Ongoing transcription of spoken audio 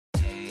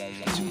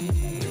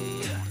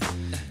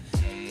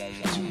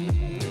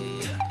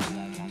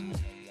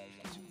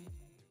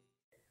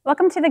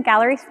Welcome to the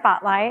Gallery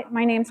Spotlight.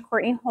 My name's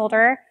Courtney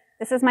Holder.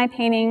 This is my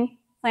painting,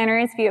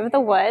 Flannery's View of the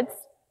Woods.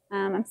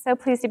 I'm so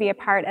pleased to be a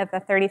part of the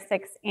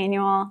 36th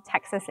Annual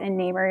Texas and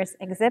Neighbors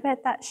exhibit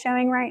that's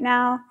showing right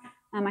now.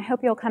 I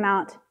hope you'll come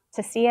out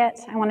to see it.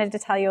 I wanted to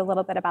tell you a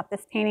little bit about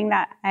this painting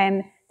that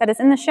is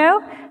in the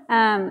show.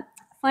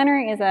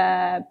 Flannery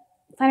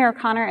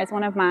O'Connor is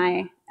one of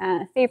my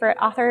favorite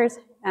authors.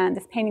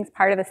 This painting's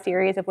part of a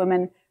series of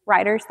women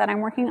writers that I'm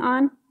working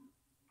on.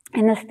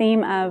 And the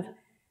theme of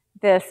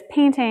this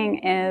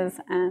painting is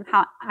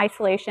how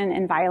isolation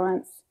and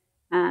violence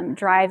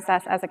drives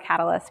us as a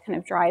catalyst, kind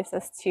of drives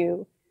us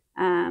to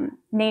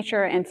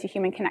nature and to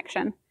human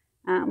connection.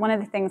 One of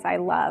the things I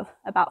love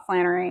about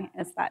Flannery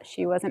is that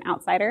she was an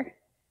outsider.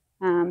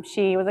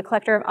 She was a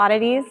collector of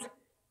oddities.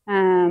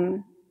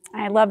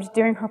 I loved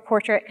doing her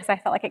portrait because I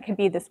felt like it could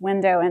be this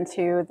window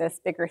into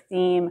this bigger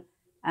theme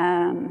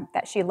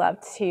that she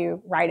loved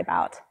to write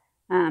about.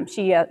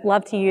 She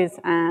loved to use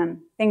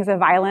things of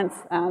violence,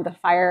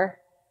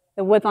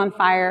 the woods on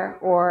fire,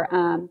 or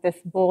this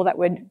bull that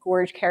would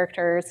gorge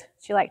characters.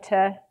 She liked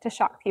to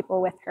shock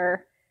people with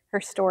her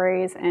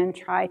stories and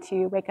try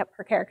to wake up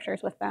her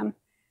characters with them.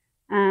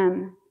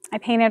 I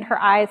painted her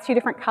eyes 2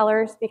 different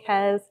colors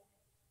because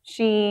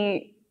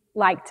she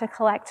liked to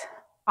collect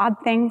odd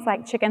things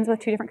like chickens with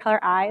 2 different color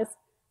eyes.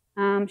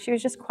 She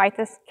was just quite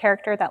this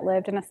character that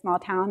lived in a small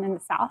town in the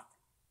South,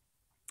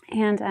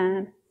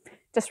 and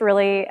just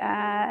really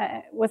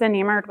was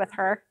enamored with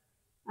her.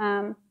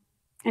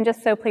 And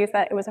just so pleased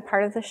that it was a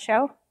part of this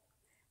show.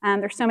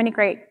 There's so many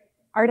great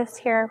artists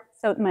here,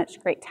 so much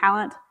great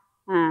talent.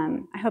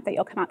 I hope that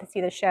you'll come out to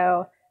see the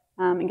show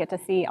and get to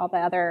see all the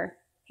other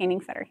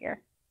paintings that are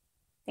here.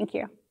 Thank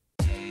you.